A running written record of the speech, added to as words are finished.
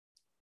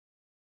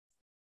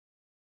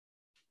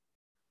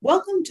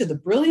Welcome to the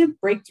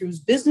Brilliant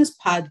Breakthroughs Business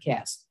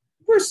Podcast.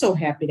 We're so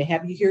happy to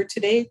have you here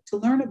today to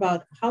learn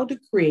about how to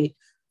create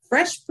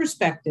fresh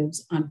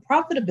perspectives on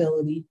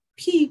profitability,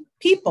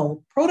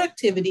 people,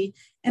 productivity,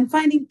 and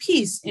finding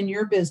peace in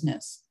your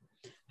business.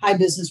 Hi,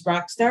 business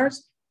rock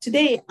stars.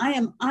 Today, I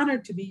am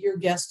honored to be your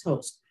guest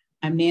host.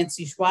 I'm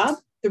Nancy Schwab,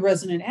 the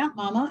resident app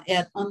mama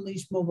at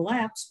Unleash Mobile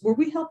Apps, where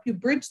we help you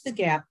bridge the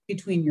gap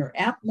between your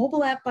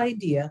mobile app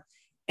idea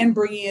and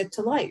bringing it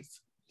to life.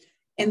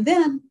 And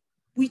then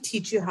we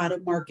teach you how to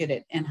market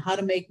it and how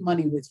to make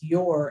money with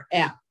your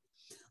app.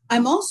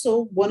 I'm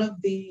also one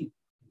of the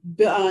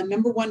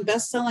number one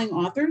best-selling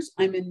authors.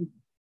 I'm in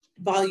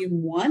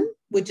volume 1,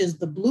 which is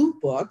the Blue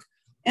Book,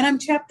 and I'm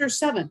chapter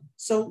 7.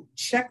 So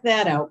check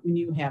that out when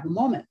you have a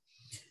moment.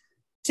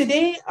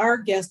 Today, our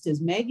guest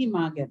is Maggie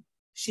Moggett.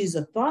 She's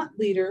a thought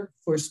leader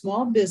for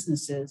small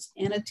businesses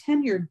and a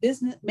tenured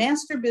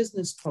master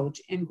business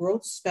coach and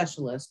growth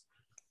specialist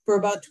for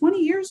about 20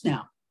 years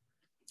now.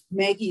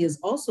 Maggie is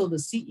also the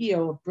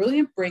CEO of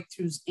Brilliant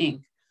Breakthroughs,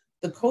 Inc.,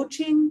 the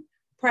coaching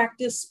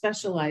practice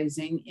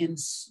specializing in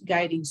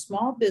guiding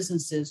small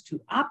businesses to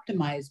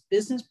optimize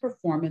business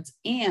performance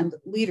and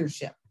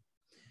leadership.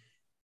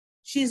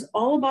 She's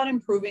all about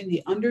improving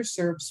the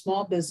underserved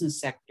small business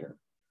sector.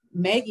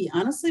 Maggie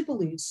honestly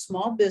believes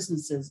small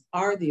businesses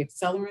are the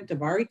accelerant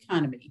of our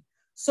economy,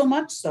 so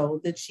much so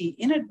that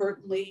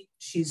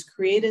she's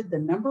created the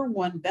number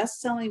one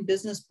best-selling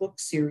business book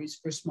series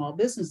for small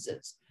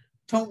businesses.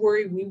 Don't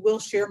worry, we will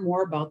share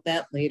more about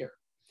that later.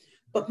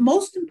 But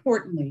most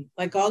importantly,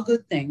 like all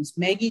good things,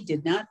 Maggie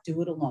did not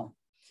do it alone.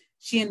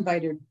 She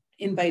invited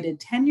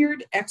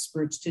tenured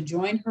experts to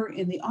join her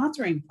in the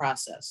authoring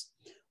process.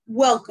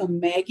 Welcome,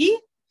 Maggie,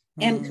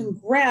 and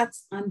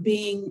congrats on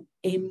being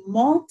a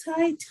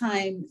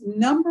multi-time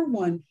number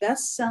one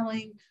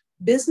best-selling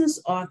business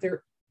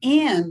author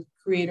and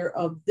creator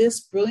of this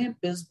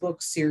Brilliant Biz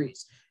Book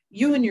series.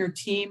 You and your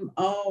team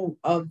of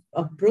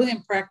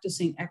brilliant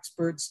practicing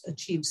experts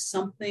achieved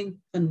something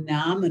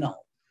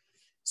phenomenal.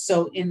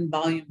 So in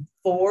volume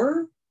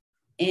 4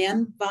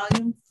 and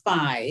volume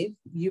 5,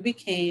 you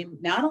became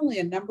not only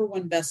a number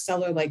one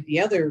bestseller like the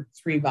other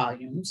 3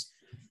 volumes,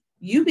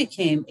 you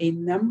became a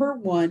number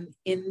one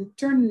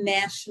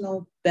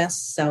international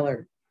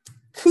bestseller.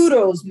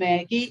 Kudos,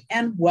 Maggie,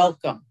 and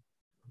welcome.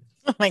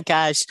 Oh my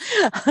gosh.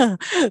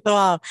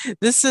 Wow.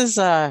 This is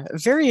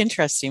very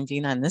interesting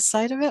being on this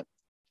side of it.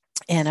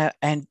 And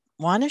I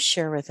want to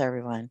share with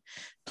everyone,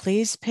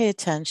 please pay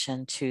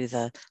attention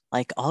to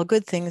like all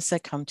good things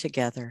that come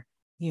together.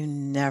 You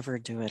never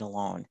do it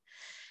alone.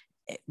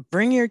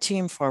 Bring your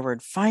team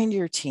forward, find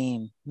your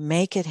team,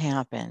 make it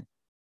happen.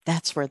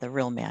 That's where the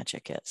real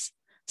magic is.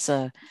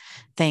 So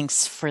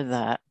thanks for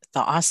the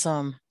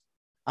awesome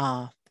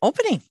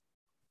opening.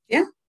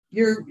 Yeah,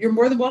 you're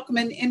more than welcome.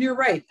 And you're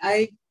right.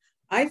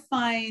 I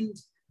find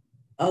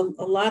a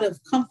lot of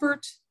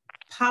comfort,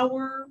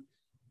 power,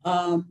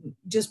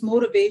 just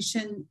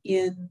motivation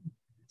in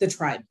the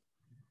tribe,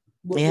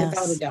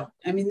 without a doubt.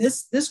 I mean,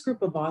 this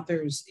group of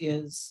authors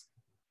is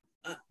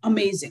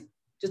amazing,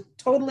 just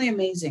totally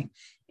amazing.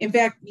 In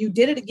fact, you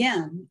did it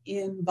again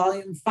in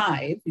volume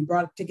 5. You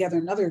brought together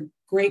another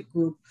great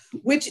group,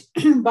 which,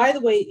 by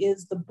the way,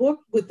 is the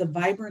book with the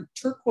vibrant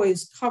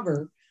turquoise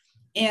cover.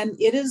 And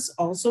it is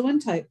also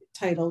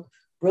entitled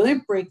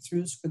Brilliant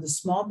Breakthroughs for the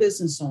Small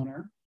Business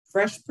Owner,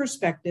 Fresh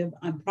Perspective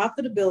on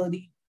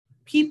Profitability,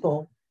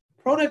 People,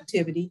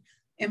 Productivity,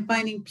 and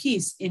Finding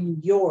Peace in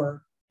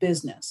Your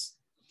Business.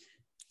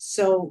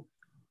 So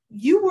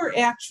you were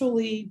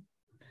actually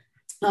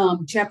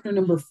chapter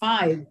number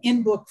 5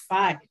 in book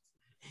 5.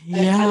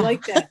 Yeah. I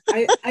like that.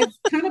 I've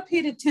kind of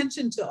paid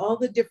attention to all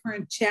the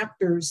different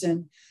chapters,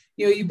 and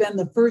you've been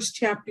the first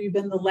chapter, you've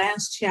been the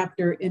last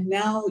chapter, and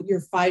now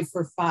you're 5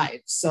 for 5.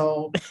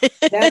 So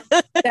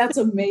that's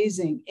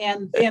amazing.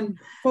 And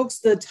folks,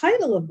 the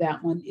title of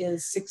that one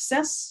is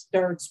Success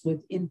Starts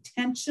with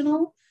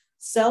Intentional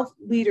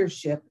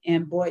Self-Leadership.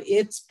 And boy,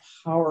 it's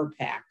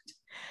power-packed.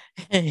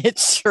 It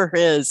sure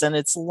is. And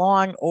it's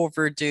long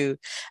overdue.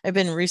 I've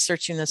been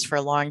researching this for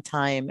a long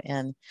time.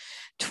 And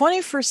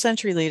 21st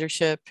century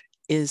leadership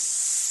is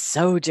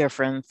so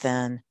different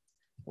than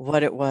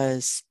what it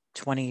was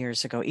 20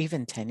 years ago,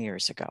 even 10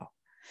 years ago.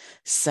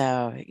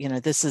 So,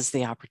 this is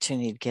the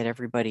opportunity to get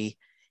everybody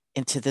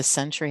into this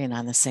century and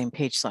on the same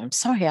page. So I'm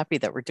so happy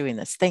that we're doing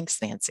this.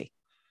 Thanks, Nancy.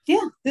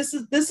 Yeah, this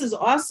is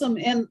awesome.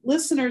 And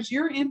listeners,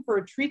 you're in for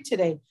a treat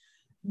today.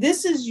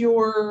 This is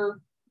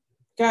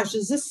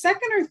is this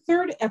second or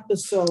third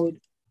episode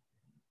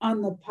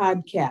on the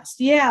podcast?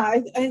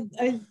 Yeah,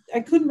 I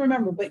couldn't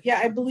remember, but yeah,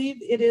 I believe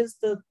it is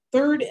the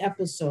third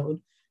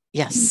episode.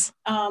 Yes.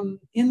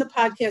 In the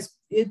podcast,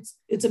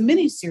 it's a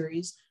mini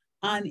series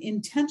on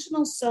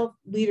intentional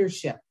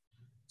self-leadership.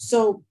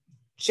 So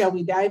shall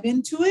we dive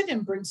into it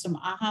and bring some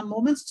aha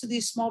moments to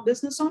these small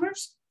business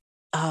owners?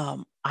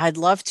 I'd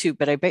love to,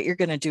 but I bet you're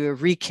going to do a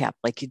recap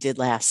like you did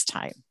last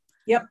time.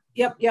 Yep.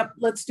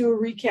 Let's do a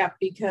recap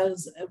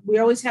because we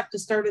always have to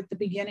start at the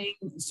beginning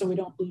so we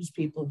don't lose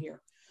people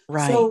here.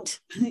 Right. So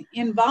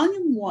in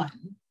volume 1,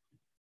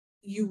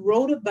 you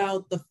wrote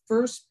about the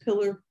first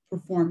pillar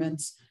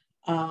performance,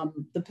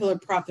 the pillar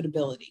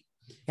profitability.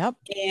 Yep.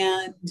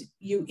 And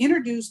you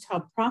introduced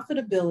how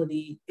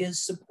profitability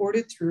is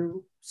supported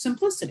through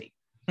simplicity.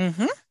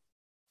 Mm-hmm.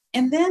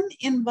 And then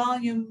in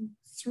volume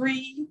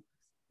 3,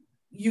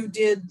 you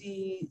did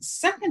the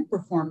second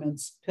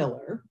performance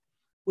pillar,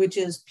 which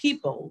is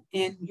people,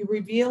 and you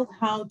revealed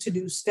how to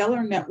do stellar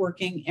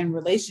networking and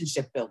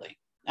relationship building.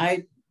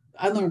 I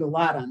learned a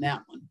lot on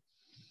that one.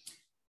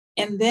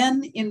 And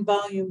then in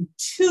volume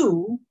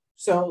 2,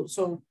 so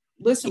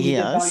listen, we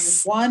did volume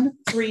 1,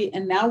 3,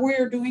 and now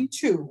we're doing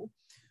 2.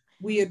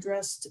 We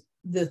addressed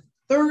the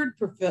third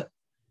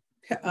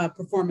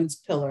performance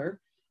pillar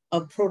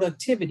of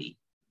productivity.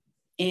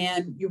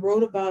 And you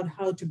wrote about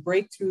how to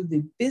break through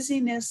the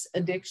busyness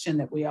addiction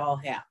that we all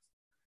have.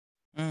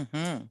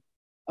 Mm-hmm.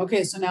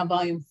 Okay, so now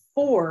volume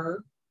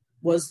 4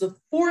 was the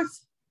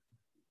fourth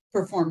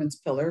performance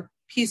pillar,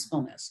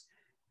 peacefulness,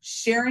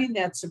 sharing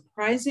that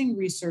surprising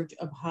research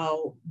of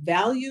how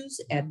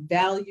values add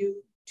value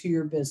to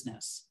your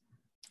business.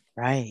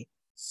 Right.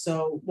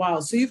 So, wow.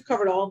 So you've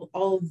covered all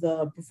of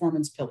the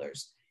performance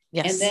pillars.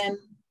 Yes. And then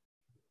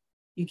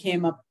you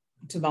came up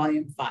to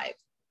volume 5,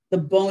 the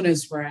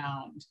bonus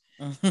round.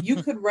 You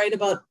could write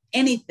about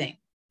anything.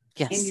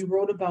 Yes. And you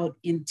wrote about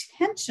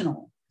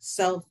intentional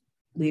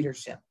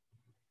self-leadership.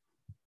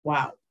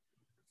 Wow.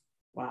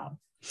 Wow.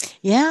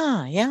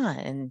 Yeah.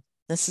 And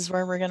this is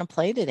where we're going to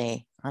play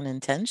today, on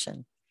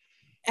intention.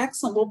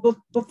 Excellent. Well,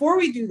 before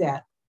we do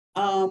that,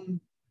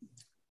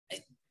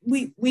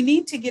 we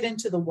need to get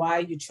into the why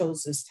you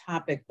chose this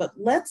topic, but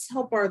let's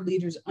help our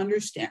leaders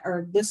understand,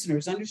 our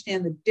listeners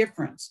understand the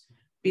difference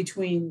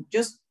between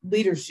just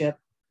leadership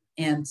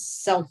and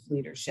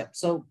self-leadership.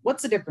 So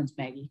what's the difference,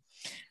 Maggie?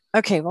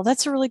 Okay, well,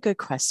 that's a really good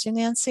question,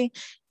 Nancy.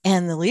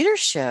 And the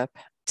leadership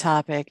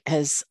topic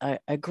has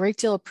a great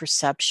deal of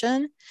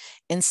perception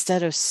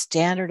instead of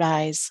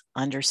standardized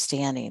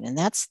understanding. And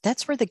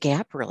that's where the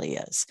gap really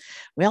is.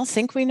 We all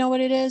think we know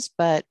what it is,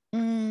 but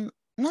I'm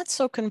not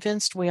so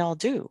convinced we all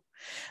do.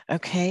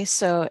 Okay,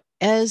 so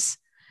as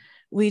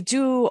we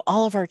do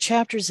all of our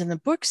chapters in the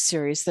book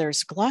series,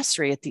 there's a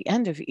glossary at the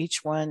end of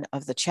each one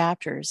of the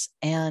chapters.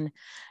 And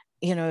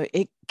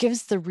it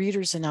gives the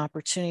readers an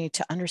opportunity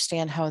to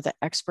understand how the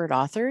expert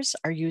authors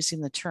are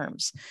using the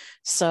terms.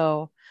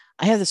 So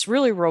I have this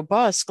really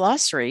robust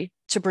glossary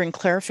to bring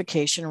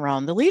clarification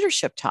around the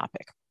leadership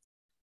topic.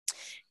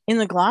 In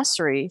the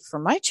glossary for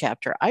my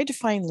chapter, I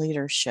define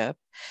leadership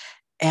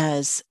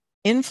as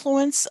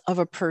influence of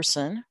a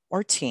person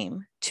or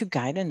team to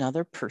guide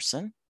another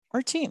person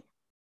or team.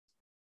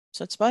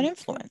 So it's about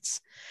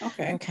influence.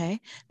 Okay.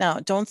 Now,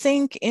 don't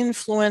think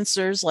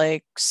influencers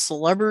like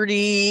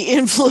celebrity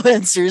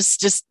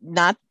influencers,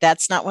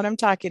 that's not what I'm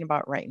talking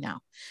about right now.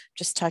 I'm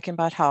just talking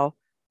about how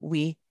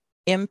we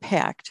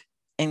impact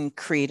and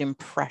create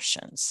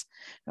impressions.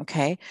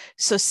 Okay.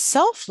 So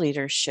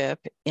self-leadership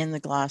in the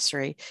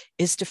glossary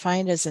is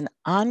defined as an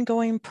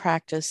ongoing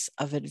practice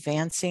of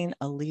advancing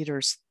a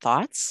leader's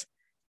thoughts,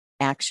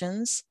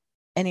 actions,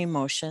 and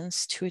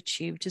emotions to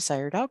achieve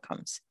desired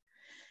outcomes.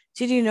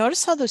 Did you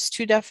notice how those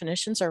two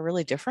definitions are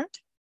really different?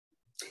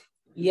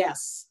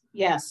 Yes.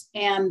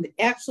 And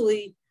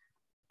actually,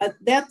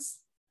 that's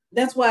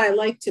why I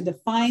like to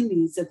define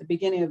these at the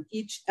beginning of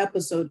each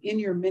episode in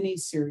your mini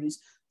series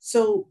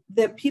so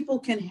that people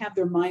can have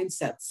their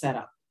mindset set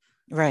up.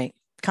 Right.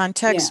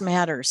 Context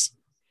matters.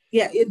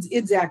 Yeah,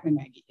 exactly,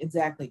 Maggie.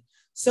 Exactly.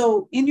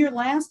 So in your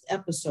last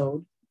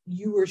episode,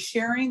 you were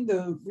sharing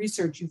the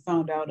research you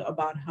found out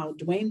about how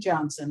Dwayne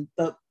Johnson,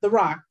 the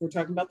Rock, we're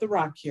talking about the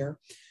Rock here,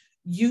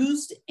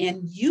 used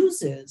and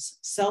uses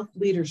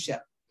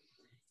self-leadership.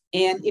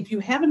 And if you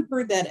haven't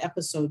heard that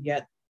episode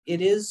yet,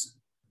 it is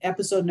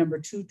episode number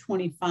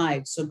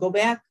 225. So go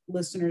back,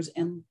 listeners,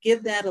 and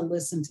give that a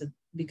listen to,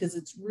 because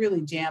it's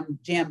really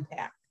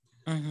jam-packed.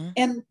 Mm-hmm.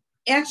 And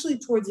actually,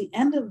 towards the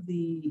end of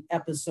the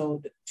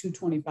episode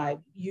 225,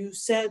 you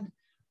said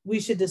we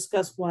should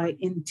discuss why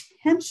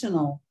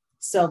intentional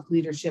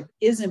self-leadership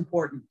is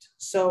important.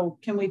 So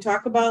can we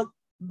talk about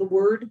the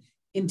word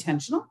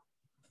intentional?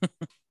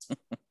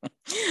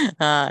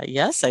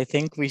 Yes, I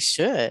think we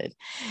should.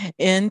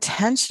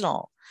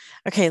 Intentional.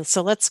 Okay,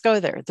 so let's go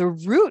there. The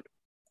root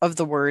of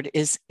the word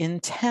is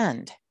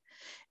intend.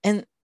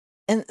 And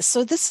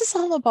so this is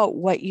all about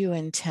what you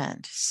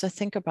intend. So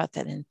think about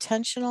that.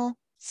 Intentional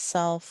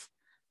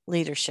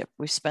self-leadership.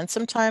 We've spent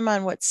some time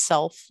on what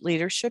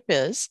self-leadership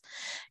is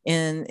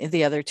in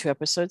the other 2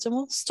 episodes, and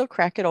we'll still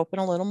crack it open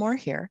a little more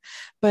here.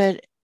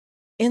 But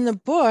in the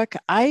book,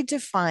 I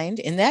defined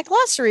in that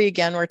glossary,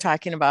 again, we're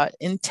talking about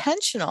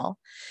intentional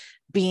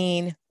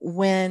being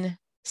when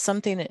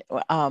something,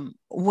 let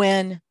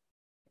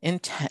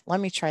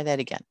me try that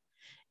again.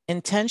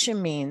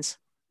 Intention means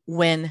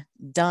when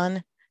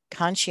done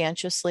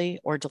conscientiously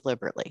or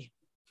deliberately.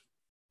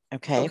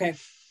 Okay.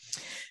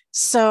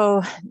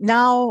 So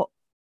now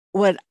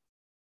let's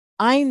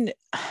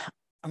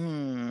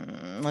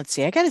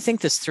see, I got to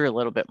think this through a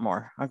little bit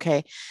more.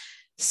 Okay.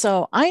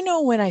 So I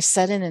know when I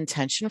set an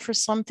intention for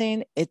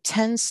something, it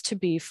tends to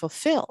be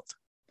fulfilled.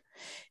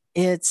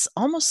 it's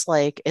almost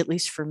like, at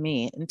least for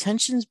me,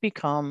 intentions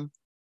become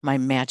my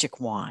magic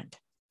wand.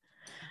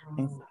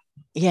 And Oh,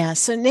 yeah.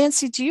 So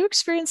Nancy, do you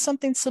experience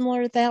something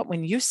similar to that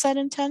when you set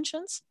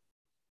intentions?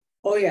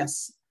 oh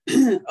yes.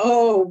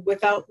 Oh,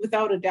 without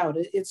a doubt.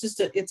 It's just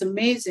it's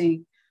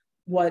amazing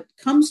what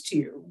comes to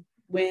you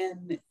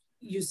when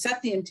you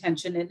set the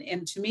intention.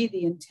 And to me,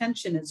 the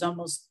intention is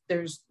almost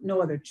there's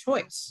no other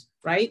choice,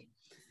 right?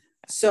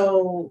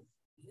 So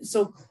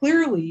so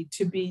clearly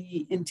to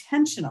be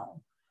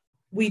intentional,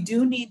 we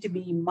do need to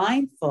be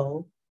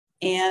mindful,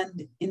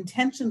 and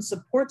intention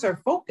supports our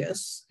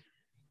focus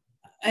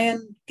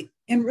and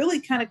and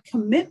really kind of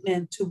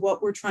commitment to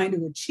what we're trying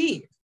to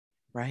achieve.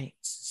 Right.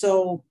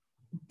 So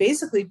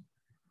basically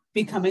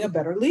becoming a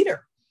better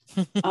leader.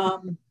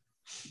 um,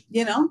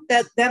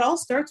 that all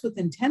starts with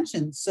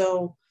intention.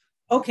 So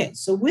okay,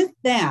 so with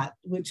that,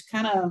 which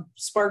kind of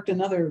sparked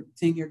another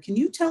thing here, can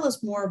you tell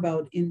us more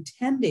about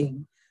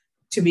intending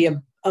to be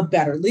a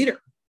better leader?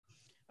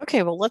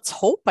 Okay, well, let's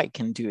hope I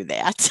can do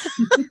that.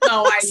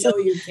 Oh, I know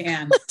you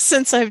can.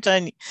 Since I've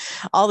done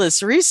all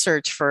this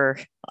research for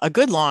a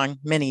good long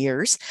many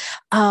years,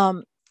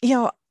 um,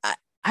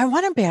 I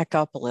want to back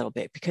up a little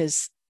bit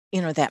because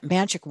that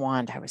magic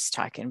wand I was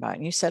talking about,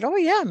 and you said, "Oh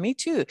yeah, me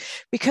too,"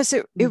 because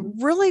it Mhm.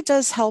 really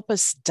does help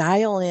us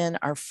dial in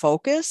our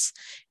focus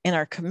and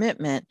our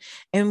commitment,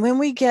 and when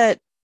we get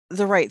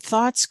the right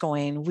thoughts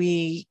going,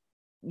 we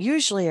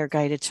usually are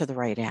guided to the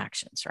right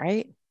actions,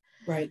 right?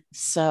 Right.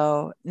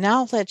 So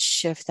now let's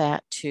shift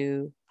that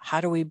to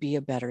how do we be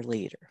a better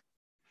leader?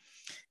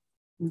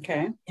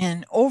 Okay.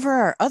 And over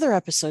our other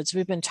episodes,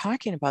 we've been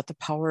talking about the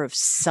power of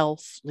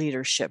self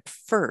leadership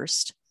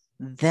first,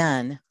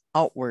 then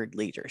outward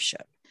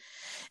leadership.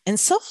 And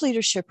self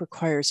leadership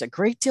requires a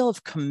great deal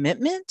of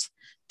commitment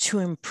to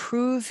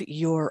improve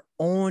your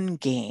own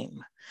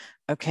game.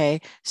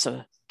 Okay.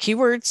 So,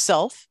 keyword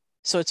self.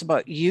 So, it's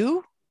about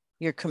you,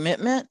 your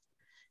commitment,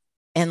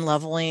 and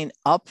leveling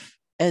up,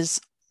 as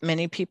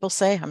many people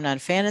say. I'm not a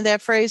fan of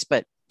that phrase,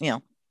 but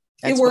It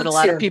that's what a works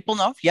lot of here. people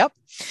know. Yep.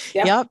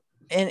 Yep. Yep.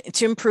 And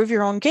to improve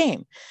your own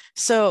game.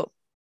 So,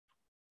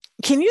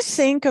 can you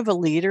think of a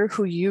leader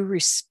who you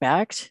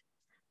respect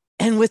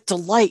and with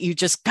delight you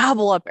just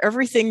gobble up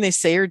everything they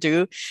say or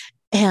do?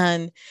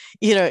 And,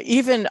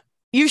 even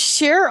you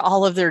share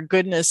all of their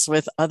goodness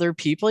with other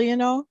people?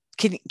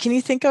 Can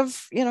you think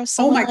of, Oh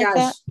someone my like that?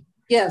 gosh.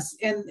 Yes.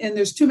 And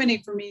there's too many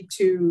for me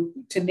to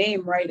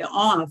name right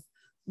off,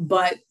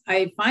 but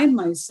I find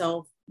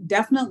myself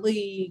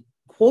definitely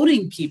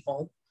quoting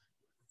people.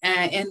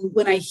 And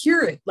when I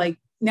hear it, like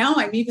now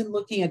I'm even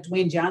looking at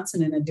Dwayne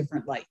Johnson in a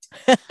different light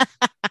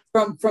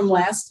from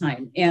last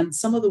time, and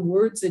some of the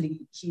words that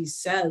he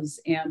says.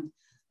 And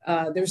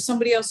there's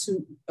somebody else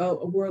who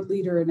a world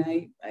leader, and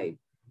I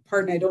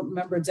pardon, I don't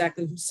remember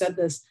exactly who said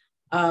this,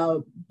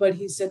 but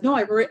he said, "No,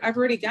 I've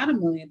already got $1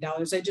 million.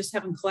 I just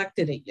haven't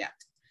collected it yet."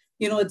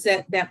 It's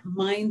that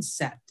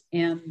mindset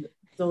and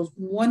those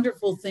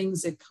wonderful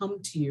things that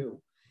come to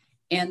you,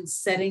 and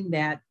setting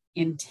that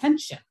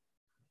intention.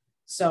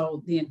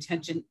 So the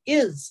intention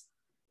is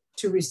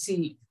to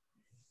receive.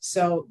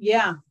 So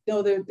yeah,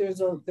 no, there's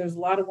a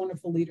lot of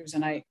wonderful leaders,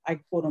 and I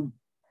quote them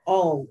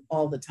all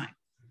the time.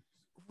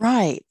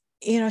 Right.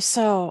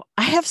 So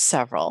I have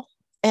several,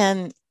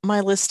 and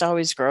my list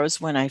always grows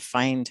when I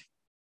find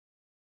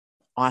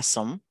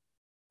awesome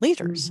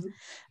leaders.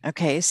 Mm-hmm.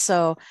 Okay.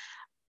 So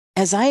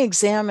as I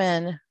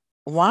examine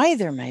why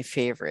they're my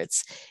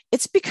favorites,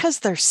 it's because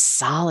they're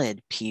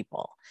solid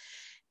people.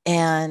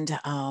 And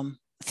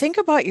think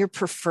about your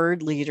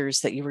preferred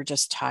leaders that you were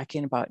just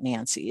talking about,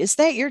 Nancy. Is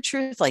that your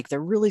truth? Like they're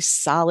really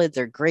solid,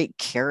 they're great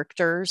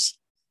characters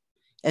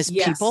as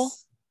people?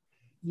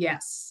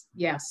 Yes,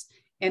 yes.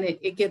 And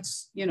it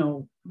gets,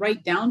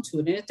 right down to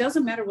it. And it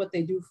doesn't matter what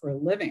they do for a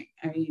living.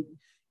 I mean,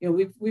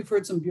 we've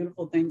heard some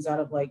beautiful things out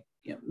of like,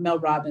 Mel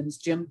Robbins,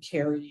 Jim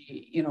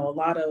Carrey, a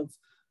lot of,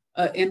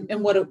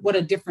 and what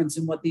a difference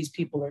in what these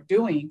people are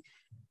doing.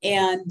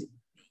 And,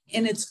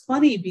 and it's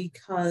funny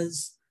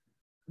because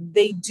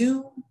they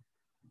do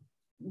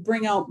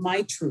bring out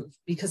my truth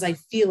because I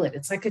feel it.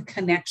 It's like a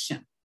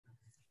connection.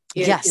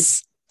 It,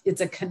 Yes.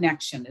 it's a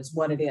connection is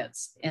what it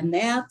is. And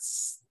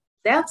that's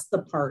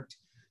the part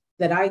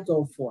that I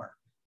go for.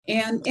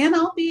 And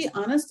I'll be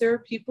honest, there are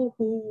people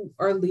who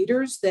are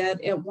leaders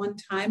that at one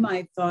time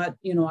I thought,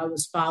 I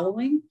was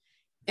following,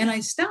 and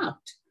I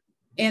stopped.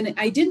 And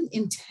I didn't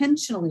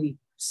intentionally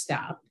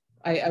stop.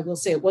 I will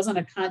say it wasn't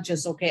a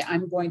conscious, okay,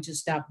 I'm going to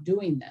stop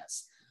doing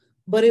this.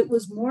 But it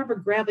was more of a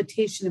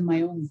gravitation in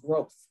my own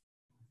growth.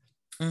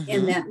 And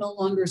Mm-hmm. that no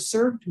longer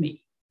served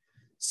me.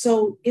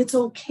 So it's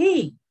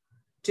okay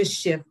to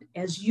shift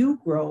as you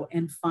grow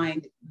and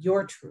find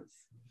your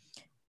truth.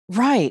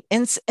 Right.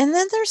 And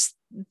then there's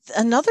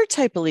another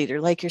type of leader,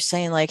 like you're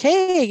saying, like,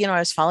 hey, I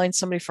was following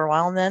somebody for a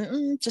while and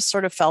then just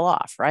sort of fell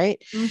off,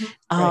 right?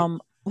 Mm-hmm. Right.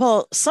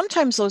 Well,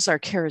 sometimes those are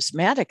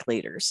charismatic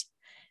leaders,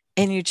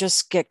 and you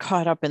just get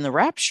caught up in the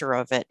rapture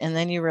of it. And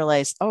then you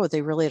realize, oh,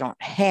 they really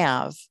don't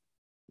have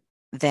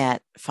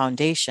that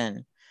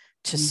foundation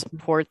to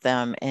support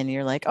them. And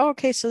you're like, oh,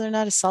 okay, so they're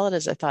not as solid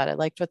as I thought. I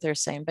liked what they're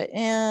saying, but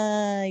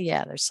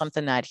yeah, there's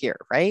something not here,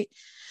 right?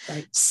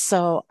 Right.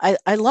 So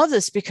I love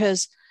this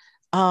because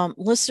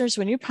listeners,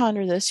 when you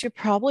ponder this, you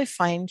probably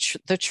find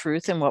the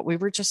truth in what we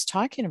were just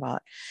talking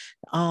about.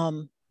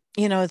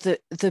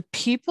 The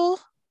people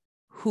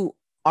who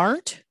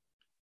aren't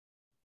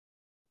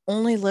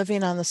only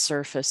living on the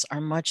surface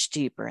are much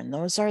deeper. And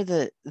those are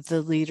the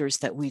leaders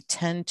that we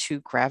tend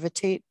to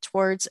gravitate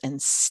towards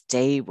and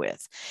stay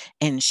with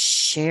and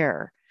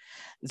share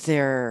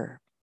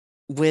their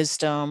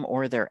wisdom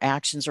or their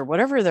actions or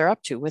whatever they're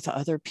up to with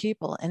other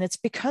people. And it's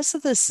because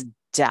of this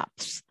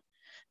depth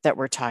that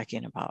we're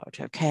talking about.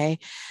 Okay.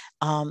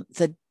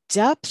 The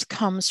depth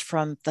comes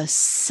from the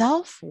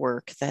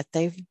self-work that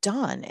they've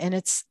done. And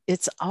it's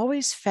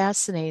always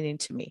fascinating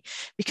to me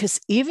because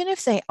even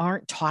if they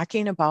aren't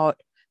talking about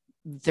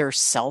their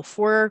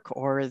self-work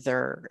or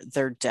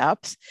their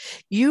depth,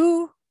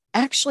 you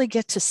actually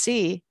get to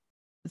see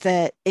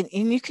that, and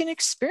you can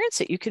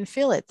experience it, you can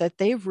feel it, that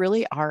they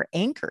really are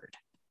anchored,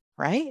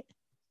 right?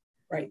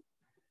 Right.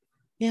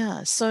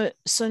 Yeah. So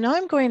now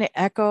I'm going to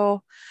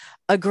echo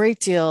a great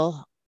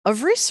deal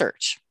of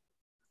research.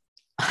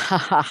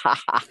 Yeah,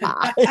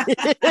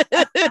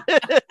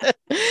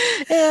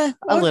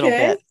 a little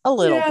bit.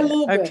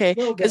 Okay.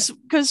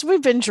 Because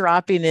we've been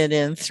dropping it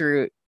in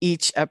through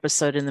each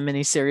episode in the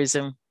mini series,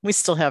 and we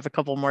still have a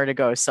couple more to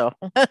go. So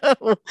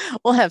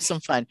we'll have some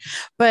fun.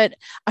 But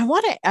I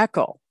want to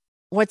echo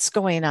what's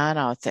going on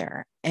out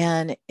there.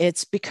 And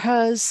it's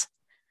because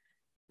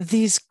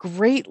these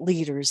great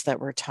leaders that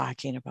we're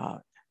talking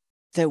about,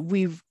 that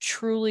we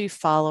truly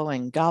follow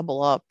and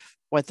gobble up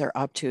what they're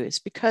up to, is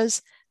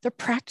because they're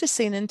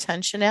practicing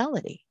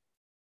intentionality.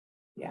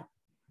 Yeah.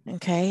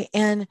 Okay.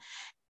 And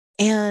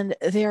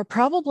they are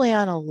probably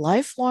on a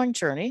lifelong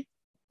journey,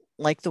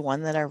 like the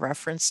one that I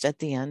referenced at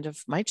the end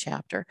of my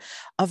chapter,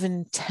 of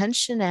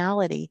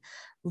intentionality,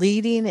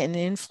 leading and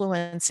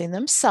influencing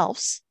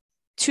themselves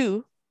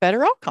to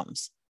better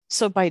outcomes.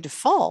 So by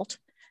default,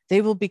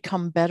 they will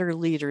become better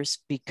leaders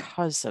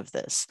because of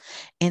this.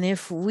 And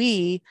if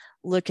we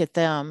look at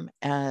them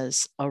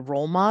as a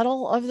role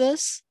model of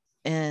this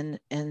and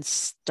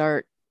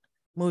start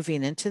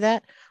moving into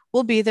that,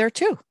 we'll be there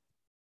too.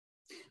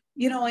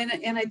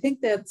 And I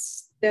think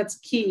that's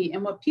key.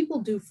 And what people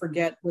do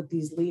forget with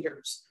these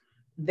leaders,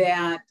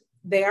 that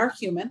they are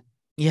human.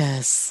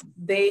 Yes.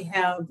 They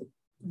have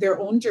their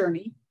own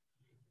journey,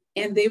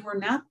 and they were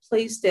not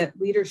placed at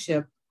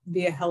leadership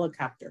via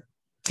helicopter.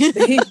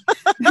 They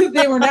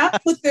were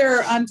not put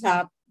there on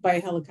top by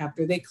a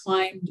helicopter. They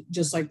climbed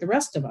just like the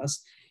rest of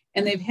us,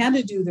 and they've had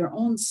to do their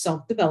own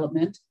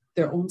self-development,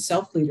 their own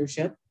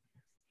self-leadership.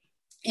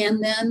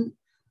 And then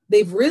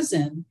they've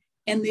risen,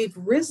 and they've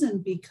risen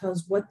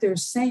because what they're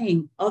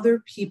saying,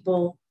 other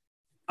people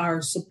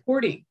are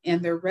supporting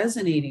and they're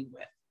resonating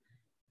with.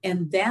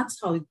 And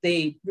that's how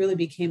they really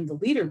became the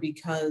leader,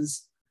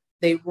 because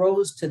they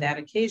rose to that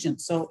occasion.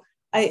 So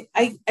I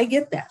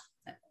get that.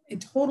 I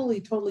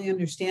totally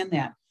understand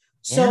that.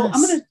 So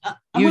yes,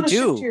 I'm gonna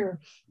shift here.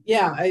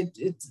 Yeah,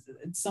 it's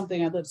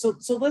something I live. So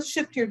let's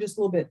shift here just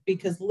a little bit,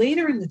 because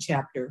later in the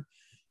chapter,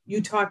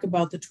 you talk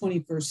about the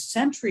 21st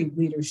century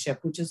leadership,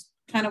 which is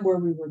kind of where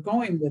we were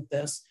going with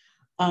this,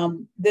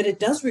 that it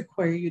does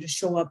require you to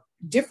show up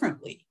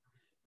differently.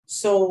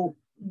 So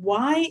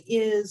why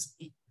is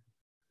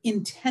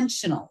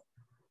intentional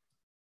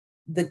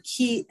the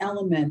key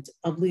element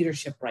of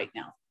leadership right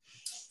now?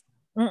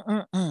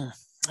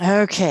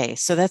 Okay,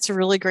 so that's a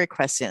really great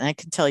question. I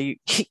can tell you,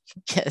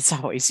 as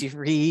always, you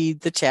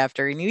read the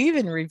chapter and you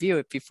even review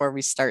it before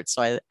we start.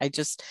 So I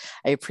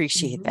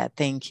appreciate that.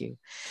 Thank you.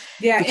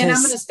 Yeah, and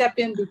I'm going to step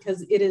in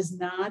because it is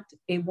not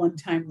a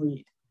one-time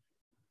read.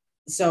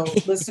 So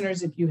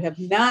listeners, if you have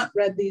not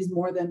read these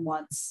more than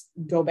once,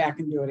 go back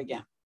and do it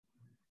again.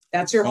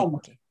 That's your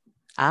homework.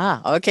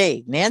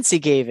 Okay. Nancy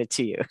gave it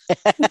to you.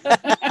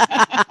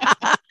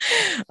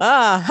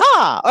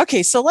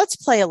 Okay, so let's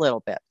play a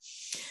little bit.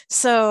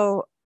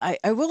 So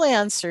I will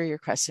answer your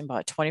question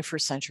about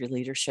 21st century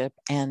leadership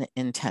and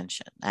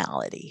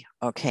intentionality.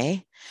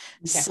 Okay.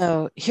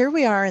 So here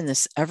we are in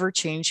this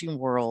ever-changing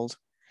world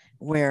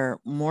where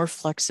more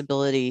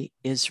flexibility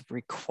is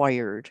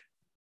required,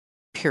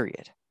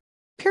 period.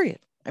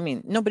 I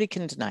mean, nobody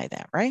can deny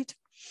that, right?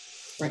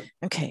 Right.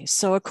 Okay.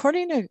 So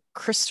according to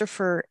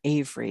Christopher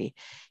Avery,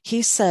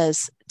 he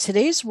says,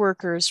 today's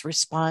workers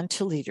respond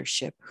to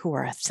leadership who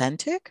are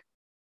authentic,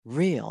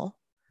 real,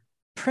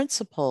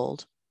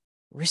 principled,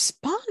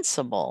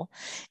 responsible,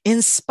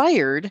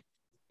 inspired,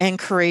 and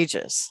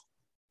courageous.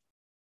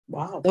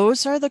 Wow.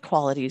 Those are the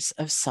qualities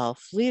of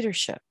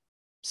self-leadership.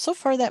 So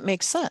far, that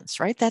makes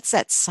sense, right? That's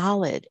that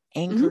solid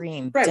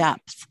anchoring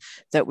depth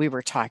that we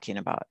were talking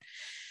about.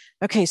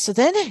 Okay, so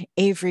then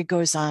Avery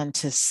goes on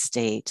to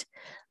state,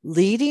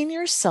 leading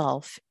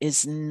yourself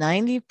is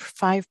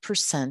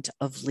 95%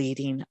 of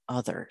leading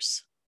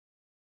others.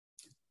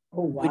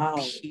 Oh, wow.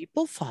 Would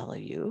people follow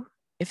you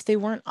if they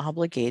weren't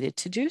obligated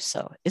to do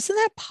so? Isn't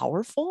that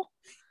powerful?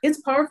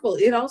 It's powerful.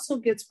 It also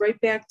gets right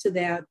back to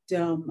that.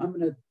 I'm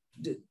going to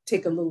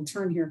take a little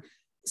turn here.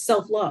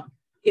 Self-love.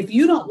 If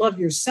you don't love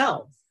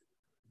yourself,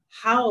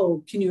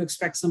 how can you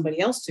expect somebody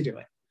else to do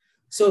it?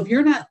 So if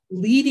you're not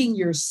leading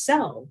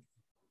yourself,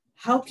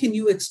 how can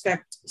you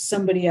expect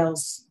somebody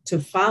else to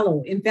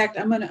follow? In fact,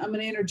 I'm gonna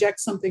interject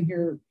something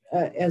here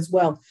as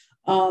well.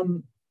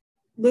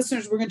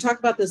 Listeners, we're going to talk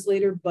about this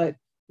later, but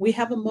we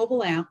have a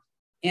mobile app,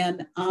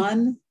 and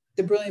on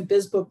the Brilliant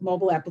Biz Book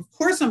mobile app, of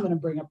course, I'm going to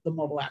bring up the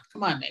mobile app.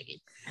 Come on,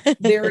 Maggie.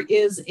 There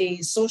is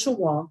a social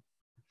wall,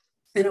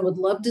 and I would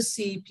love to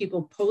see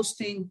people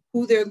posting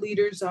who their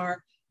leaders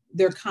are,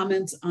 their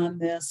comments on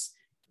this,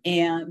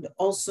 and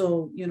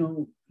also,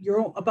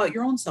 about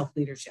your own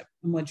self-leadership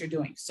and what you're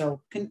doing.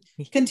 So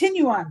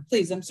continue on,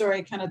 please. I'm sorry,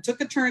 I kind of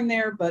took a turn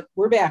there, but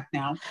we're back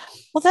now.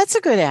 Well, that's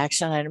a good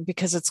action item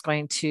because it's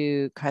going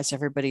to cause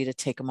everybody to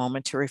take a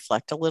moment to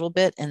reflect a little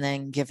bit and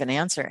then give an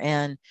answer.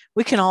 And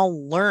we can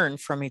all learn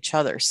from each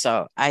other.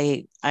 So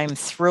I'm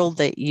thrilled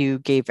that you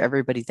gave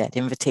everybody that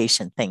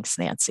invitation. Thanks,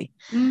 Nancy.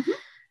 Mm-hmm.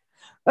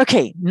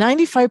 Okay,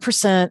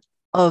 95%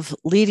 of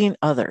leading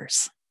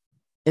others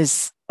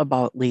is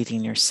about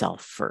leading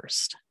yourself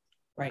first.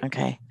 Right.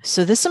 Okay.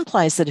 So this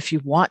implies that if you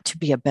want to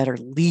be a better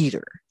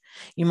leader,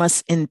 you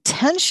must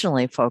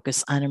intentionally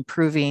focus on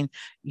improving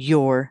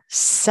your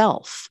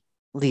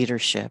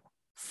self-leadership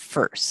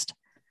first.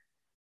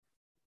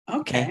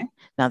 Okay.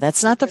 Now,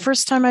 that's not the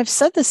first time I've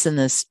said this in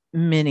this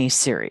mini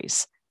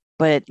series,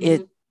 but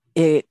it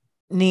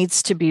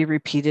needs to be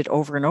repeated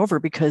over and over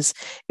because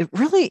it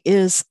really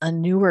is a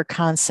newer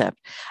concept.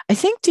 I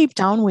think deep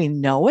down we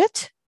know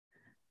it,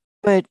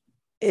 but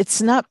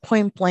it's not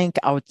point blank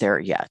out there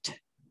yet.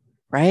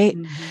 Right.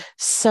 Mm-hmm.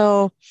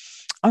 So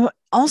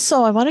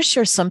also, I want to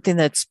share something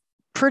that's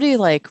pretty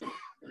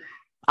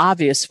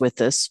obvious with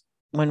this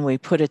when we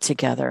put it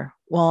together.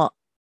 Well,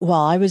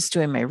 while I was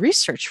doing my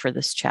research for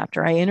this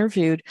chapter, I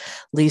interviewed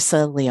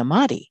Lisa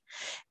Liamati,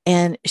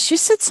 and she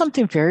said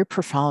something very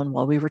profound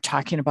while we were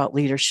talking about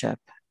leadership.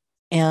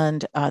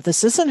 And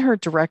this isn't her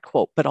direct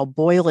quote, but I'll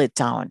boil it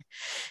down.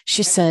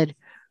 She said,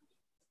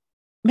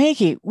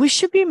 Maggie, we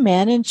should be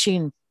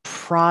managing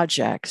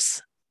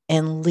projects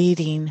and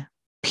leading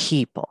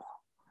people.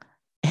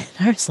 And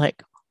I was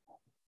like,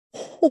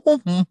 oh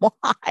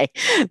my,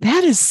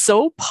 that is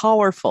so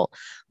powerful.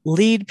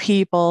 Lead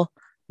people,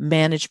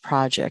 manage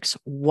projects.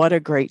 What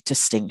a great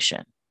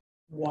distinction.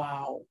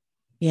 Wow.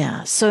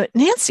 Yeah. So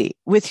Nancy,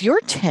 with your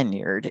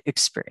tenured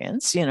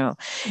experience,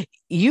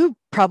 you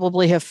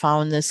probably have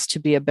found this to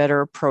be a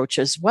better approach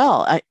as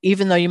well,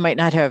 even though you might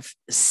not have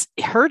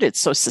heard it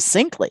so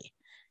succinctly.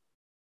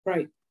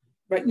 Right.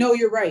 No,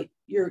 you're right.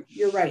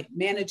 You're right.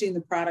 Managing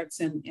the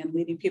products and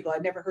leading people.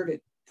 I've never heard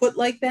it put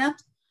like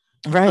that.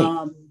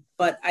 Right.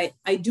 But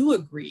I do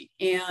agree.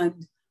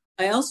 And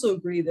I also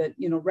agree that,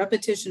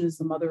 repetition is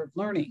the mother of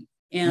learning.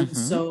 And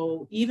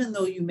so even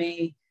though you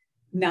may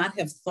not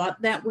have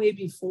thought that way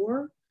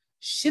before,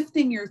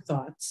 shifting your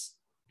thoughts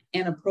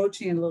and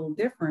approaching it a little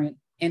different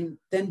and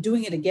then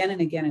doing it again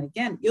and again and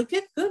again, you'll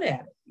get good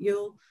at it.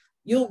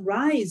 You'll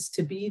rise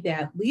to be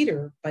that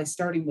leader by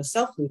starting with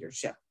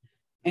self-leadership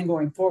and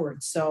going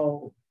forward.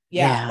 So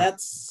that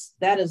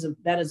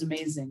is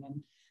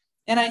amazing.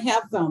 And I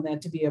have found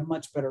that to be a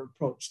much better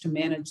approach to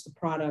manage the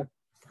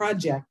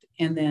project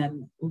and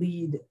then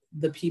lead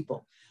the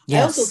people.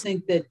 Yes. I also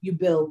think that you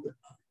build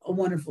a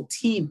wonderful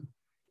team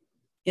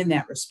in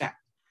that respect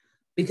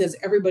because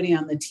everybody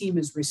on the team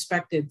is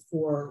respected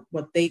for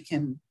what they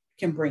can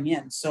bring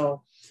in.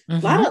 So a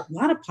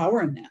lot of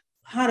power in that,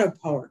 a lot of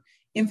power.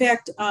 In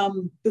fact,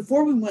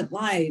 before we went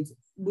live,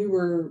 we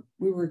were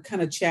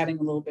kind of chatting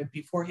a little bit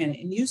beforehand,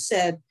 and you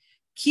said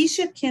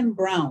Keisha Ken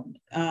Brown,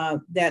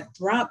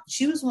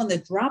 she was one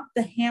that dropped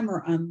the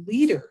hammer on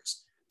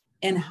leaders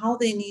and how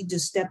they need to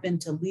step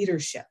into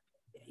leadership.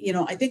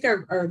 I think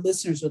our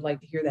listeners would like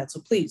to hear that. So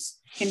please,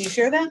 can you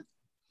share that?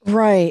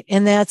 Right.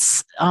 And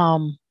that's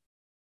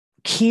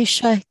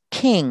Keisha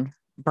King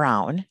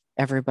Brown,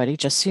 everybody,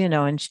 just so you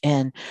know,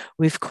 and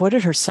we've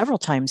quoted her several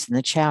times in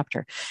the chapter.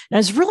 And I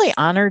was really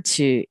honored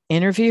to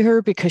interview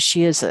her because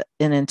she is an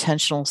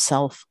intentional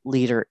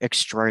self-leader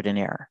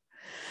extraordinaire.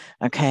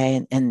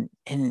 Okay. And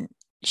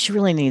she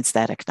really needs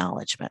that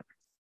acknowledgement.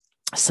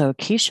 So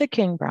Keisha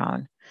King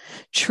Brown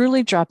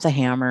truly dropped the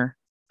hammer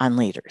on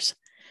leaders.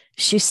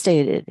 She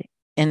stated,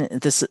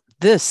 and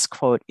this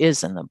quote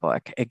is in the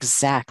book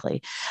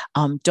exactly,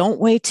 don't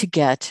wait to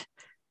get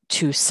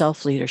to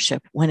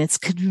self-leadership when it's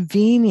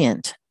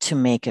convenient to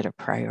make it a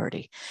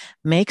priority.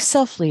 Make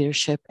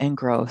self-leadership and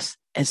growth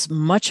as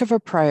much of a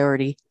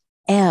priority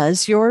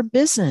as your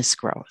business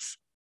growth.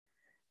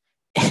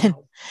 And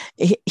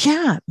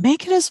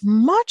make it as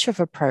much of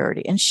a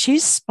priority. And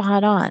she's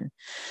spot on.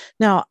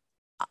 Now,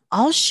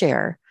 I'll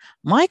share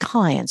my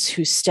clients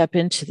who step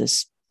into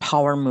this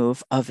power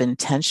move of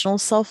intentional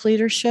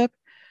self-leadership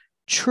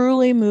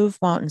truly move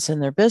mountains in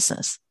their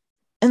business.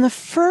 And the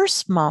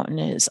first mountain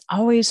is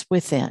always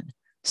within.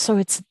 So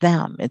it's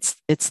them, it's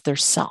their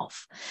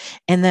self.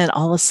 And then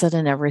all of a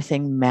sudden,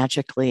 everything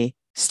magically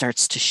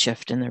starts to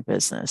shift in their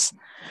business.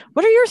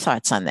 What are your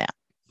thoughts on that?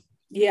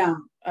 Yeah,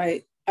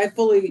 I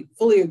fully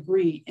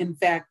agree. In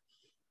fact,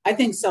 I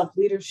think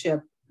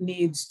self-leadership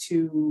needs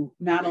to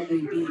not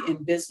only be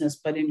in business,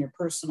 but in your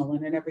personal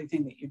and in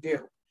everything that you do.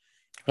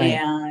 Right.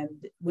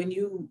 And when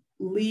you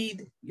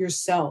lead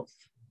yourself,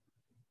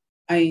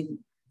 I mean,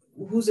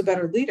 who's a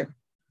better leader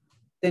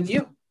than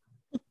you?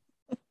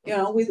 You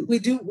know,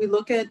 we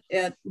look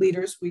at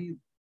leaders,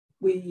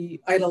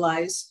 we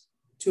idolize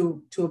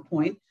to a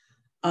point.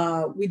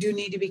 We do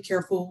need to be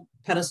careful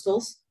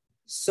pedestals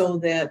so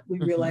that we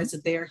realize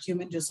that they are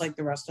human just like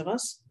the rest of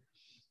us.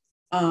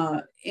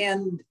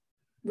 And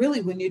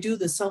really, when you do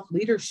the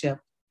self-leadership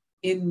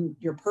in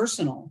your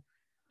personal,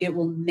 it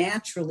will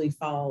naturally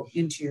fall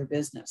into your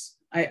business.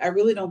 I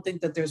really don't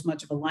think that there's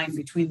much of a line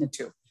between the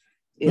two.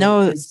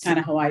 No, is kind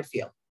of how I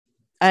feel.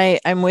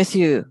 I'm with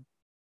you.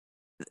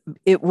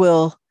 It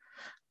will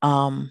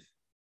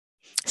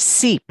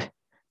seep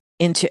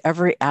into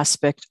every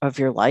aspect of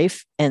your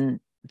life, and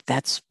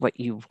that's what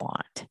you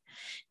want.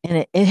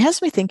 And it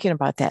has me thinking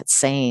about that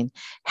saying,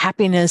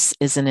 happiness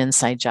is an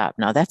inside job.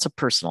 Now, that's a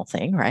personal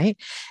thing, right?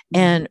 Mm-hmm.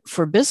 And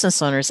for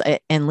business owners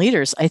and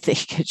leaders, I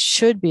think it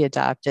should be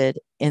adopted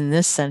in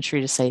this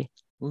century to say,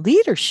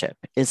 leadership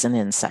is an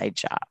inside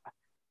job.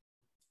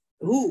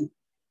 Ooh,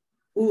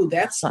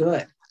 that's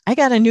good. I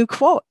got a new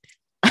quote.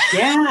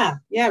 Yeah,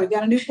 we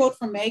got a new quote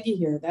from Maggie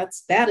here.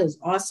 That is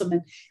awesome.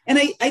 And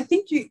I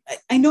think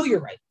I know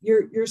you're right.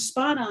 You're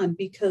spot on,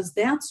 because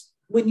that's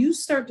when you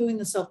start doing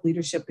the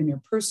self-leadership in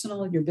your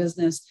personal, your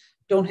business,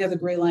 don't have the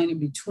gray line in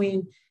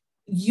between,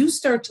 you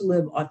start to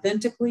live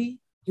authentically,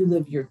 you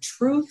live your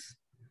truth,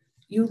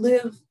 you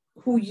live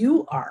who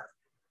you are.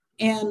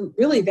 And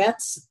really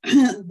that's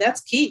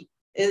key.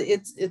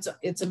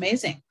 It's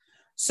amazing.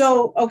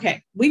 So,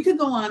 okay, we could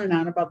go on and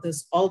on about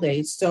this all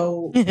day.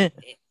 So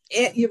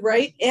you're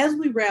right. As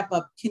we wrap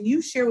up, can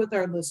you share with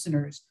our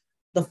listeners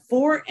the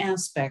 4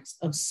 aspects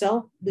of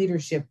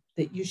self-leadership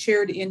that you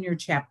shared in your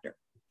chapter?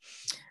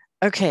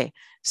 Okay.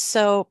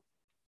 So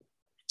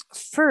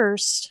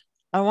first,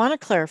 I want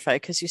to clarify,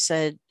 because you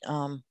said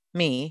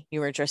you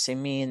were addressing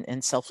me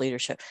in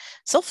self-leadership.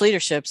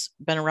 Self-leadership's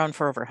been around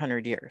for over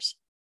 100 years.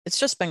 It's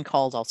just been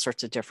called all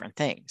sorts of different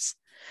things.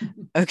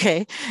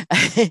 Okay.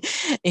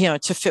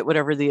 To fit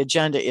whatever the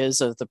agenda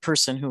is of the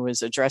person who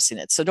is addressing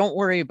it. So don't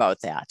worry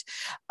about that.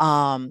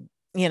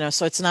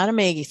 So it's not a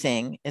Maggie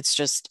thing. It's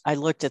just, I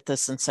looked at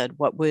this and said,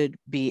 what would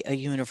be a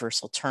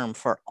universal term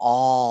for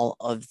all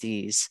of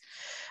these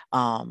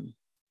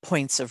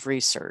points of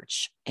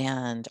research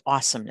and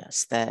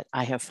awesomeness that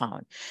I have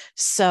found.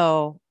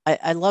 So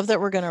I love that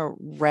we're going to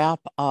wrap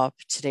up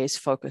today's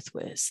focus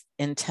with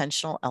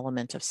intentional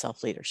element of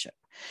self-leadership.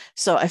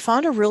 So I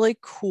found a really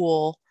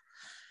cool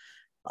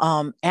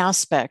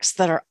aspects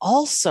that are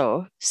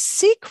also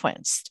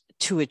sequenced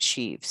to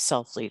achieve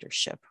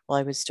self-leadership while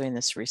I was doing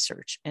this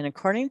research. And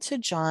according to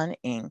John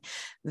Ng,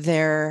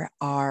 there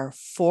are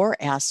 4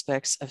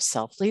 aspects of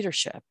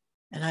self-leadership.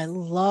 And I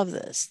love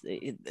this.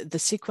 The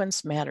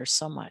sequence matters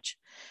so much.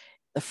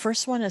 The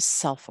first one is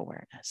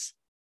self-awareness.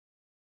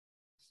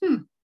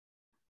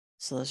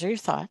 So those are your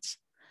thoughts.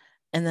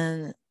 And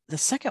then the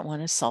second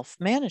one is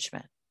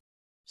self-management.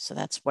 So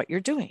that's what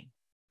you're doing.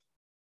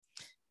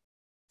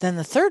 Then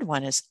the third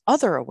one is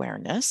other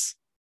awareness.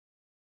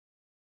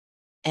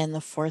 And the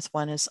 4th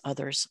one is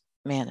others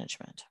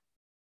management.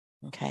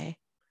 Okay.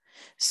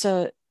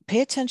 So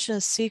pay attention to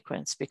the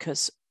sequence,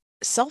 because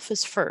self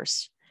is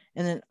first,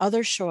 and then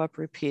others show up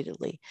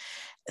repeatedly.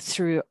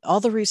 Through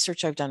all the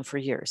research I've done for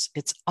years,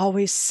 it's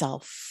always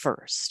self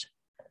first.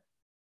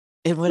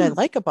 And what I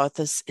like about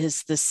this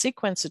is the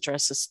sequence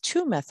addresses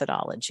 2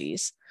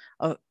 methodologies,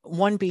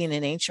 one being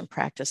an ancient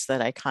practice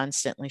that I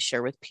constantly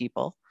share with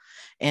people.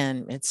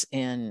 And it's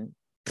in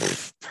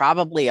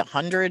probably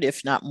 100,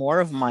 if not more,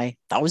 of my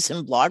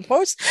 1,000 blog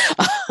posts.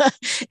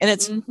 And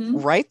it's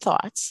right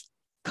thoughts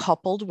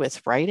coupled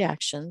with right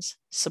actions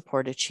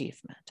support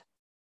achievement.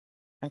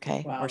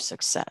 Okay. Wow. Or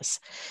success.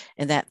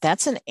 And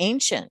that's an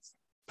ancient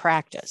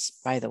practice,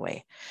 by the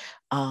way.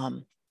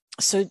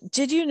 So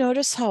did you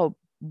notice how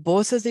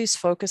both of these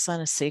focus on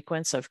a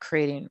sequence of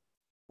creating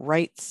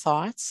right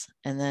thoughts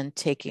and then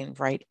taking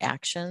right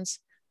actions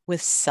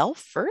with self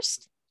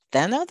first,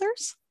 then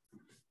others?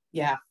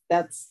 Yeah,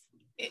 that's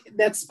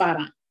spot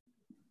on.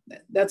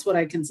 That's what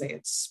I can say.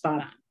 It's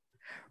spot on.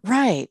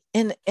 Right.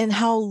 And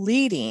how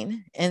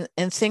leading and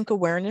think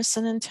awareness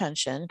and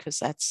intention, because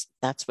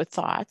that's with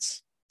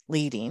thoughts,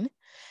 leading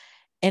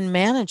and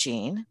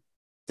managing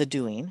the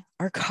doing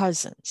are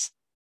cousins.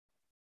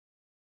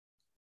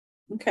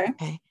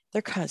 Okay.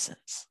 They're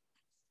cousins.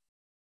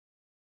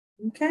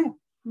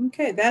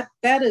 Okay. That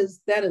is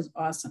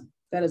awesome.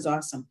 That is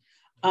awesome.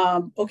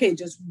 Okay.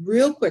 Just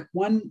real quick.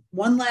 One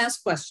last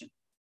question.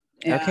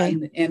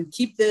 And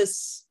keep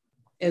this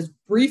as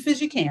brief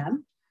as you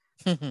can,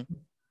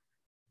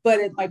 but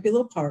it might be a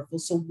little powerful.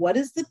 So what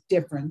is the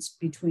difference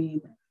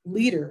between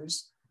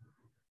leaders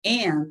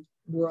and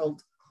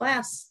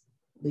world-class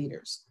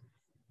leaders?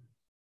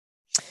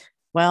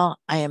 Well,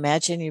 I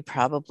imagine you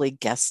probably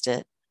guessed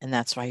it, and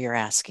that's why you're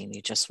asking.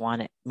 You just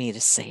wanted me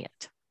to say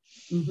it.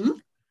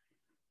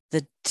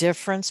 The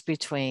difference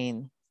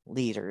between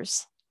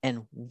leaders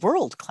And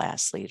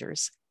world-class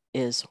leaders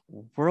is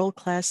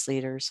world-class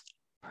leaders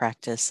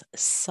practice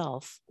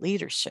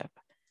self-leadership.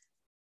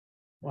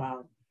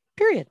 Wow.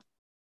 Period.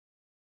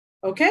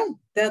 Okay.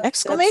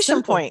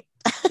 Exclamation point.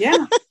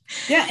 Yeah.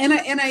 Yeah. And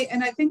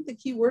I think the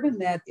key word in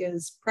that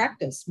is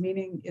practice,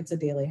 meaning it's a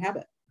daily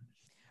habit.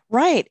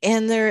 Right.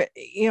 And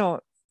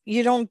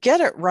you don't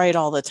get it right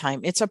all the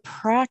time. It's a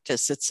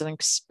practice. It's an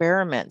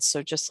experiment.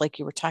 So just like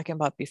you were talking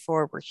about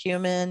before, we're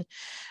human.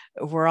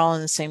 We're all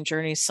in the same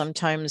journey.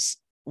 Sometimes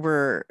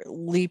we're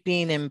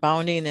leaping and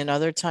bounding, and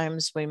other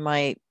times we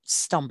might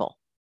stumble.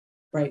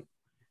 Right.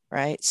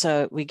 Right.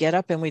 So we get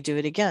up and we do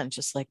it again,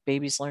 just like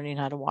babies learning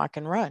how to walk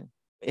and run.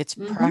 It's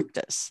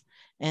practice.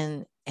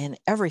 And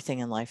everything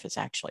in life is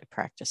actually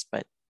practice,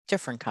 but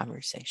different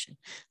conversation.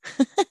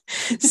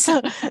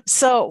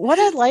 So what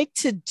I'd like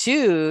to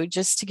do,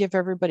 just to give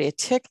everybody a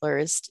tickler,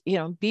 is,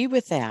 be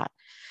with that.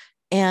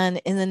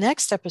 And in the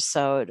next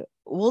episode,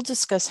 we'll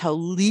discuss how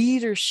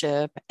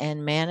leadership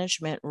and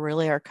management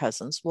really are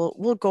cousins.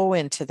 We'll go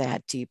into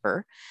that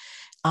deeper.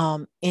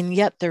 And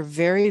yet they're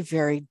very,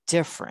 very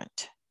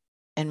different.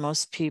 And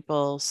most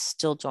people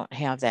still don't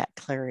have that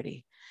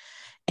clarity.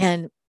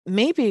 And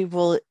maybe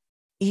we'll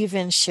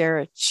even share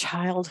a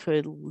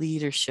childhood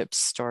leadership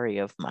story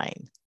of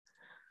mine.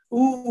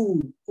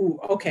 Ooh,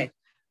 okay.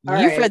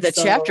 You've read the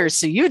chapters,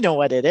 so you know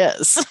what it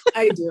is.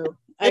 I do.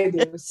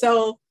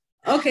 So,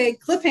 okay,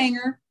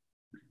 cliffhanger.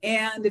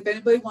 And if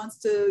anybody wants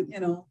to,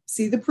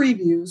 see the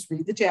previews,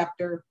 read the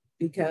chapter,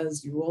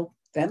 because you will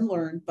then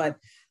learn. But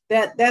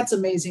that's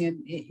amazing.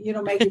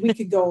 And, Maggie, we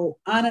could go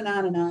on and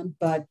on and on.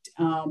 But,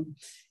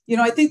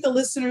 I think the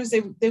listeners,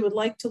 they would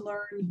like to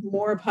learn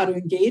more of how to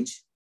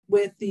engage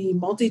with the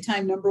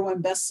multi-time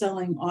 #1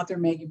 best-selling author,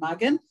 Maggie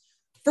Magen.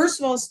 First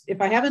of all, if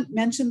I haven't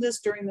mentioned this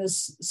during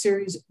this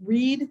series,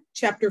 read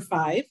chapter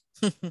 5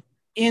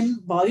 in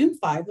volume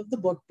 5 of the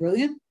book,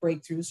 Brilliant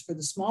Breakthroughs for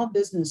the Small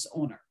Business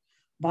Owner.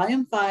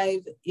 Volume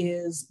 5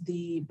 is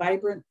the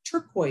vibrant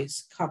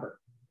turquoise cover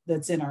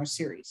that's in our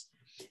series.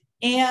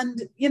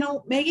 And,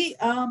 Maggie,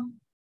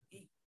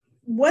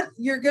 what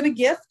you're going to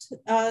gift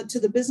to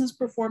the business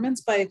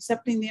performance by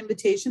accepting the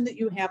invitation that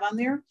you have on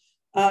there,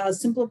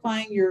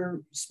 simplifying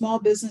your small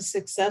business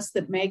success,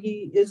 that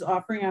Maggie is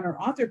offering on her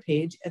author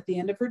page at the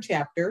end of her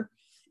chapter.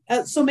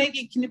 So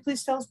Maggie, can you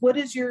please tell us, what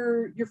is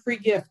your free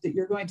gift that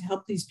you're going to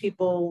help these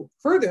people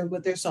further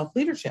with their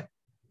self-leadership?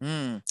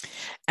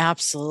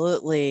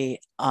 Absolutely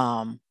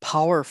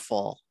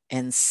powerful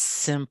and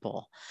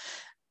simple,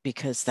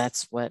 because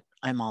that's what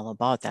I'm all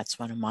about. That's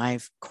one of my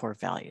core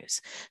values.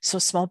 So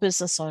small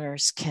business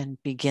owners can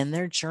begin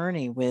their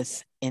journey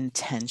with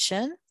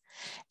intention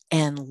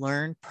and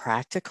learn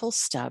practical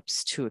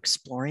steps to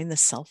exploring the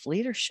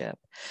self-leadership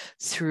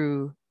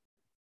through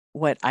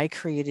what I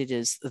created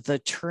is the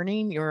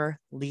Turning Your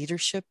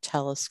Leadership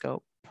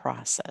Telescope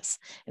process.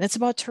 And it's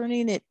about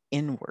turning it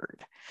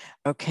inward.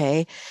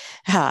 Okay.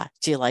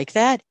 Do you like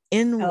that?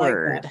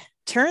 Inward. Like that.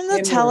 Turn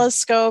the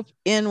telescope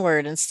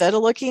inward instead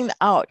of looking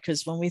out,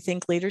 because when we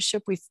think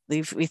leadership, we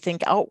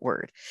think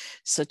outward.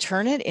 So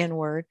turn it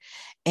inward.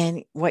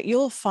 And what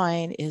you'll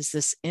find is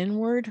this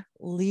inward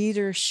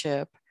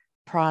leadership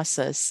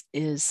process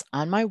is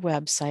on my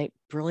website,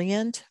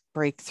 Brilliant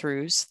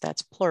Breakthroughs,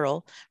 that's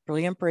plural,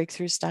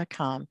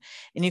 brilliantbreakthroughs.com.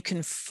 And you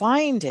can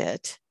find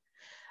it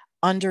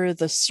under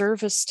the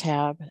service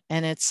tab,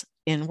 and it's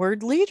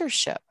inward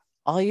leadership.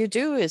 All you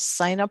do is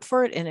sign up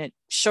for it and it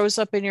shows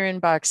up in your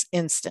inbox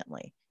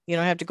instantly. You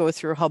don't have to go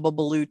through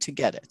Hubbubaloo to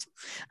get it.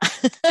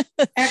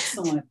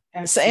 Excellent.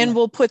 So, and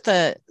we'll put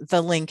the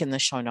link in the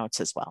show notes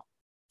as well.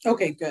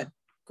 Okay, good.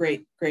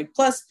 Great.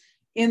 Plus,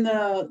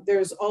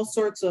 there's all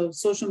sorts of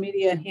social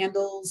media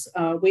handles,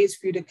 ways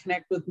for you to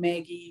connect with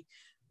Maggie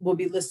will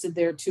be listed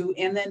there too.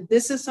 And then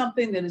this is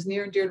something that is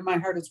near and dear to my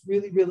heart. It's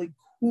really, really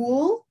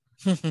cool.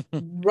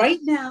 Right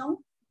now,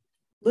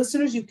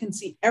 listeners, you can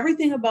see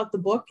everything about the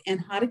book and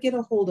how to get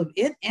a hold of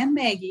it and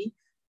Maggie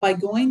by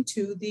going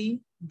to the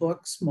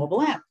book's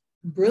mobile app,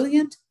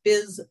 Brilliant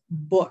Biz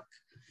Book.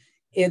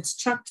 It's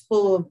chocked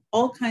full of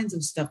all kinds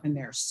of stuff in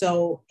there.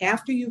 So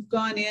after you've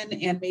gone in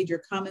and made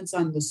your comments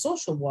on the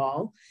social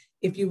wall,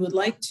 if you would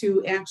like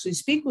to actually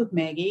speak with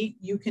Maggie,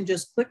 you can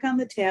just click on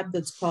the tab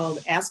that's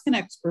called Ask an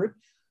Expert.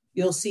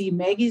 You'll see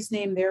Maggie's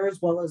name there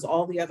as well as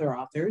all the other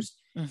authors.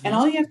 And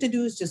all you have to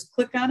do is just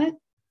click on it,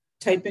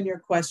 type in your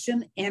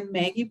question, and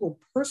Maggie will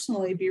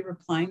personally be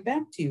replying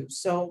back to you.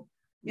 So,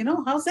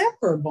 how's that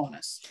for a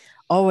bonus?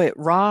 Oh, it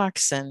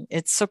rocks. And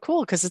it's so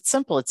cool because it's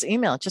simple. It's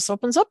email. It just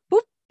opens up.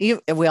 Boop.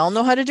 We all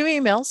know how to do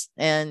emails,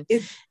 and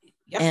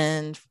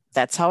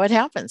that's how it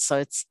happens.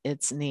 So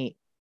it's neat.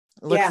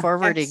 Look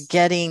forward to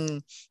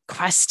getting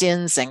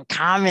questions and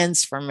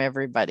comments from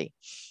everybody.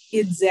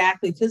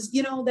 Exactly. Because,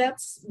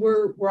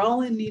 we're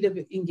all in need of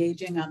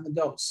engaging on the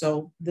go.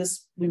 So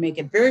we make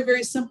it very,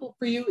 very simple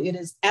for you. It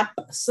is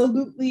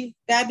absolutely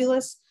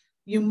fabulous.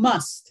 You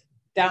must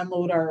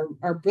download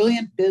our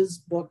Brilliant Biz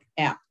Book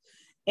app.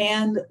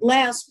 And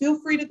last, feel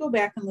free to go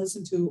back and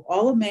listen to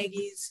all of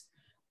Maggie's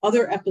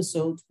other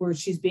episodes where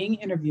she's being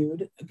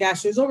interviewed.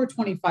 Gosh, there's over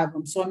 25 of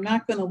them, so I'm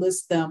not going to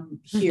list them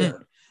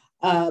here.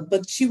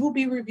 But she will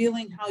be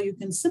revealing how you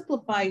can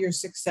simplify your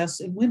success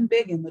and win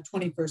big in the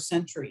 21st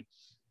century.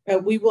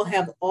 We will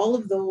have all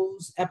of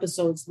those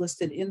episodes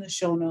listed in the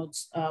show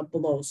notes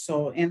below.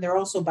 So, and they're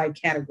also by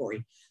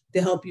category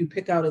to help you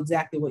pick out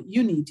exactly what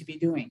you need to be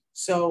doing.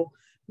 So,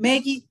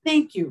 Maggie,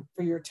 thank you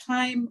for your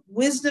time,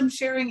 wisdom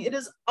sharing. It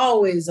is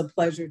always a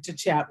pleasure to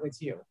chat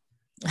with you.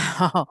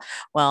 Oh,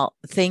 well,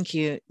 thank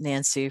you,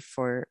 Nancy,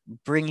 for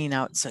bringing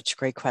out such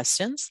great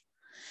questions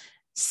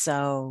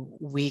so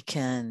we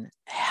can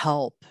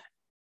help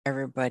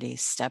everybody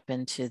step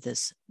into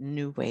this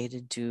new way to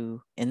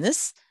do, in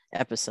this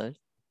episode,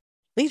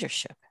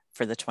 leadership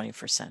for the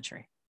 21st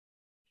century.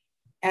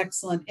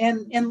 Excellent.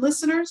 And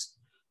listeners,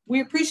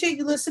 we appreciate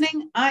you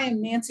listening. I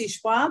am Nancy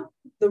Schwab,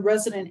 the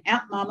resident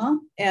app mama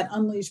at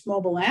Unleash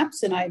Mobile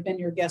Apps, and I've been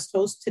your guest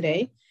host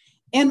today.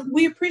 And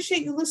we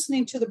appreciate you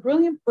listening to the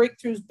Brilliant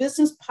Breakthroughs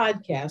Business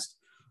Podcast,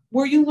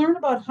 where you learn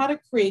about how to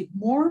create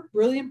more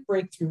brilliant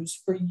breakthroughs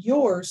for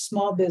your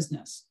small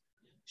business.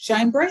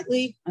 Shine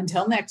brightly.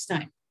 Until next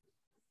time.